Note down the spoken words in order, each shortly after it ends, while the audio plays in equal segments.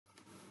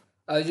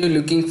Are you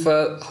looking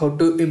for how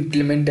to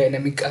implement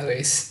dynamic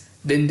arrays?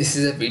 Then this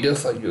is a video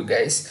for you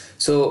guys.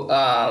 So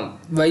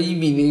why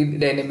we need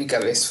dynamic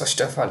arrays first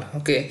of all?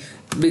 Okay,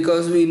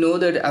 because we know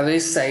that array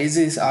size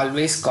is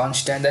always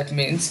constant. That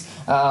means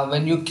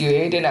when you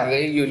create an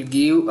array, you'll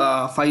give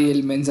 5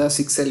 elements or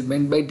 6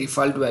 elements by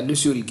default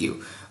values you'll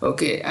give.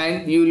 Okay,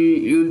 and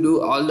you'll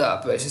do all the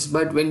operations.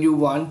 But when you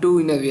want to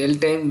in a real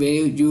time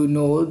way, you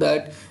know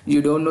that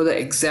you don't know the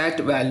exact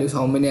values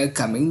how many are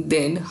coming.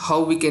 Then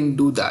how we can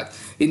do that?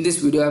 In this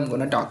video I'm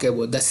gonna talk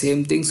about the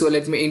same thing. So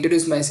let me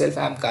introduce myself.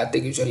 I'm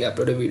Karthik. Usually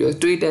upload a video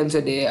 3 times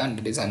a day, and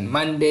it is on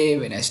Monday,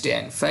 Wednesday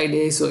and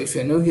Friday. So if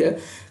you're new here,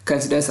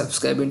 consider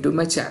subscribing to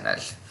my channel.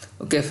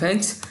 Okay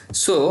friends,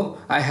 so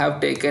I have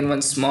taken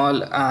one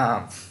small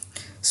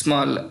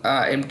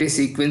empty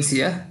sequence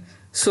here.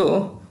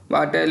 So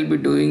what I'll be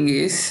doing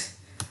is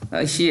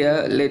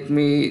here let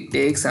me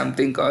take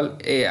something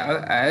called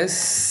AR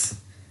as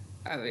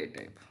array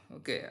type.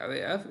 Okay,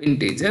 array of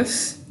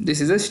integers.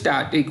 This is a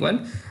static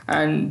one,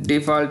 and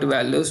default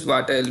values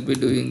what I'll be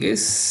doing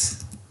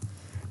is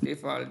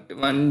default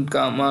 1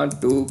 comma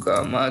 2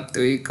 comma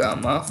 3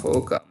 comma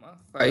 4 comma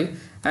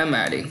 5 I'm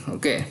adding.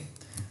 Okay,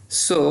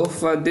 so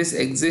for this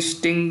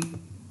existing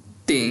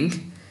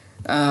thing,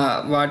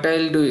 what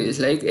I'll do is,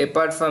 like,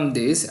 apart from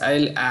this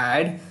I'll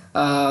add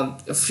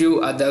a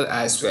few other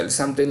as well,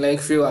 something like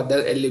few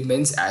other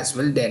elements as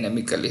well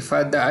dynamically.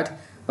 For that,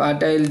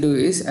 what I'll do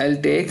is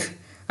I'll take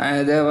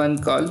another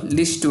one called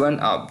list1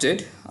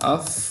 object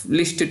of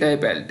list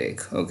type I'll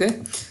take.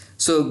 Okay,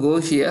 so go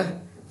here,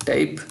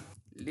 type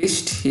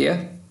list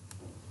here,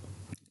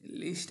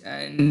 list,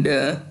 and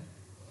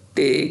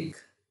take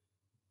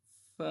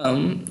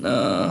from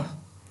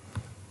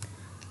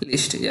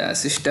list, yeah,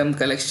 system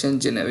collection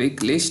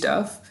generic list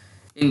of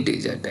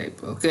integer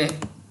type. Okay,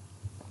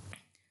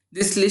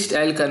 this list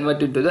I'll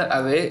convert into the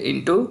array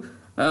into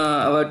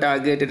our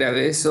targeted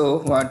array. So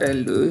what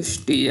I'll do is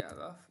tr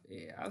of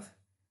a of,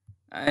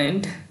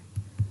 and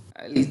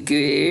I'll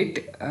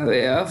create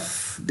array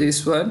of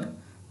this one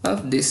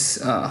of this.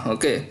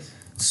 Okay,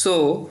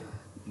 so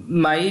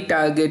my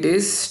target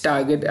is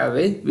target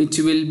array, which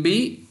will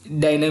be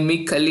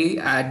dynamically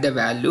add the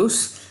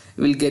values.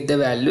 Will get the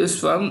values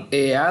from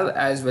AR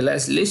as well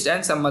as list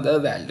and some other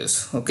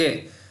values.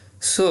 Okay,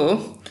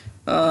 so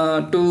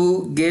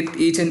to get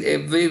each and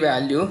every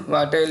value,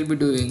 what I will be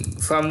doing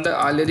from the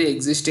already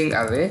existing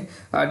array,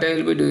 what I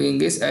will be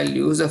doing is I'll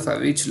use a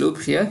for each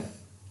loop here,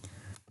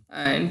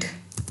 and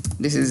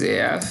this is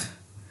AF,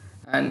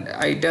 and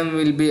item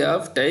will be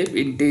of type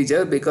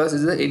integer because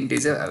it's an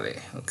integer array.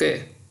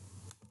 Okay,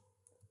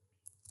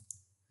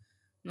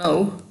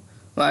 now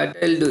what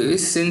I'll do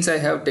is, since I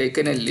have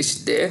taken a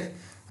list there,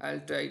 I'll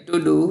try to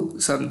do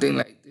something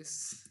like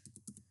this.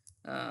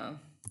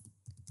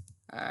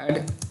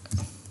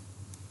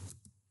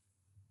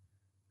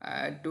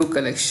 Add to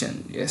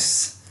collection.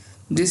 Yes,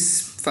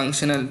 this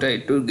function I'll try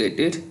to get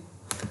it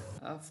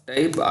of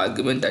type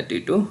argument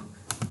 32.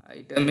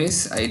 Item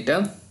is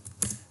item,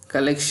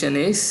 collection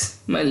is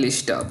my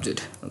list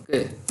object.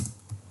 Okay,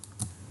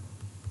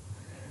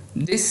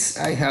 this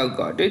I have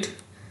got it.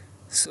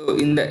 So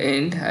in the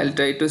end I'll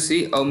try to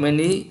see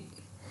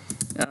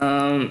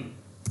um,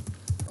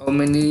 how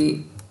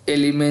many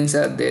elements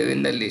are there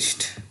in the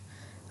list.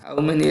 How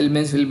many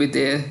elements will be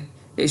there?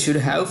 It should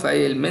have 5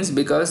 elements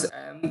because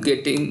I'm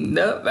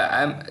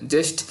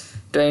just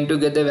trying to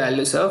get the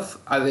values of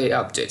array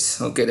objects.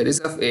 Okay, that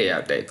is of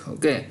AR type.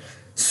 Okay,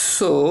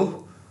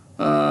 so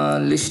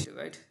list,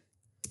 right,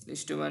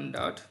 list one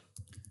dot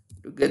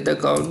to get the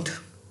count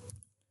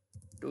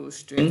to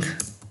string.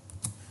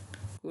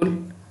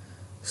 Cool,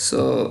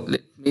 so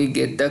let me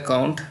get the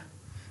count.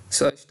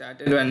 So I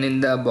started running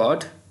the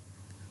bot.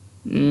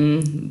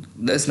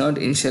 That's not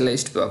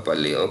initialized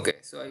properly. Okay,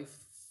 so I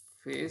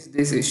face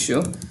this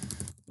issue.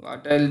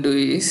 What I'll do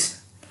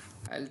is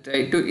I'll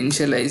try to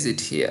initialize it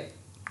here.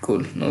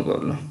 Cool, no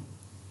problem.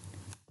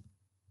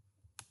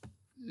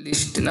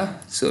 List na,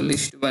 so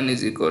list one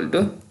is equal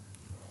to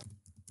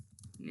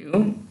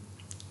new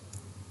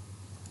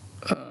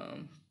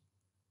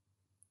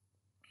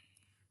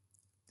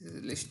this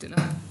is list na.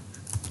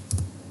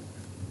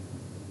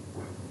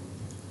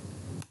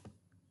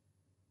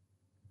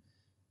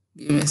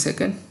 Give me a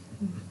second.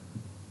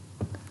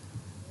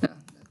 Yeah,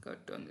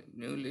 got on the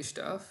new list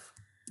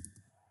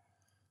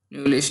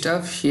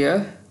of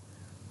here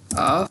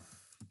of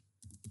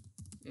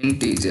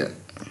integer.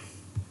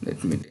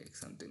 Let me take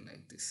something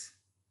like this.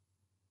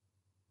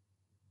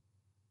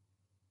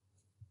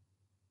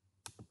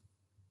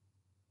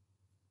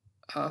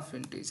 Of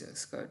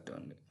integers, cut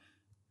only.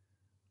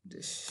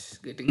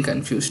 Just getting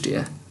confused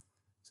here.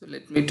 So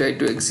let me try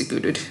to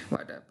execute it.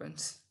 What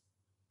happens?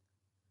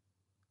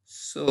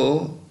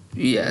 So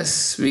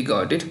yes, we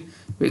got it.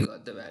 We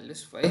got the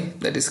values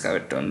 5. That is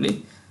correct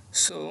only.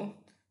 So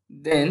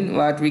then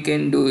what we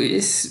can do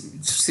is,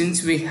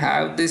 since we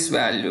have these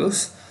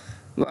values,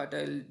 what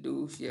I'll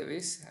do here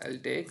is I'll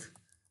take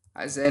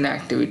as an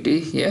activity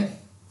here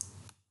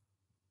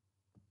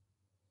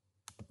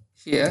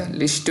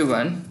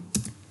list1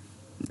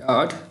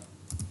 dot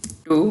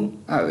to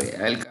array.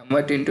 I'll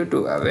convert into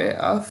to array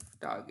of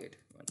target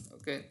one.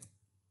 Okay.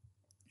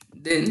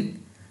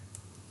 Then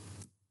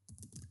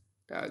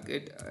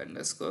target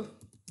underscore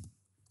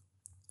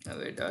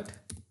array dot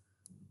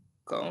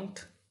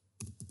count.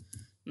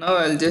 Now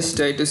I'll just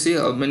try to see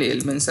how many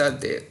elements are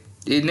there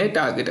in a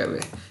target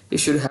array. You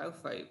should have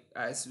 5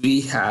 as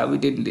we have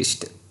it in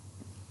list.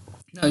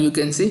 Now you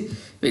can see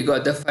we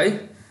got the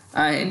 5,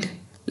 and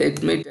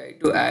let me try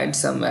to add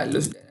some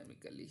values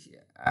dynamically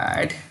here.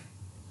 Add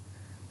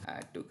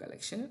to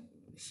collection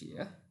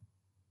here.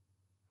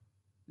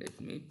 Let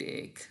me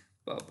take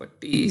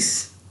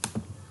properties.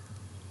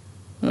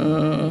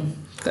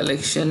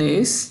 Collection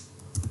is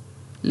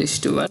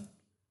list1.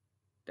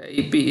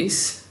 Type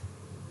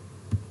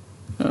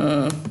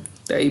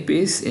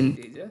is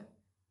integer,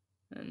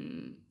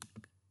 and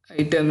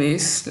item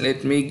is,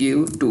 let me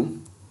give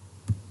 2.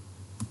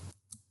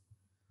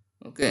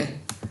 Okay,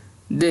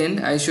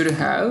 then I should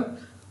have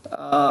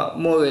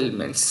more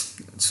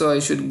elements, so I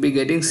should be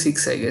getting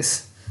 6, I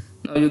guess.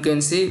 Now you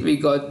can see we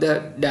got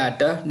the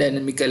data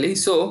dynamically.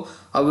 So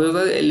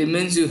however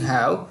elements you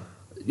have,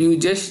 you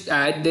just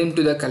add them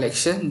to the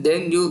collection,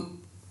 then you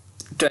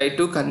try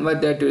to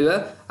convert that to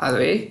the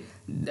array.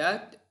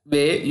 That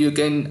way you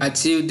can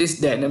achieve this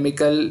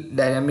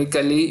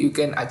dynamically you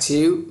can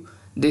achieve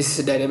this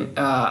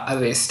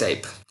arrays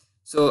type.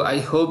 So I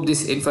hope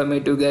this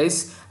informative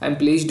guys, and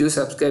please do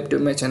subscribe to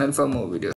my channel for more videos.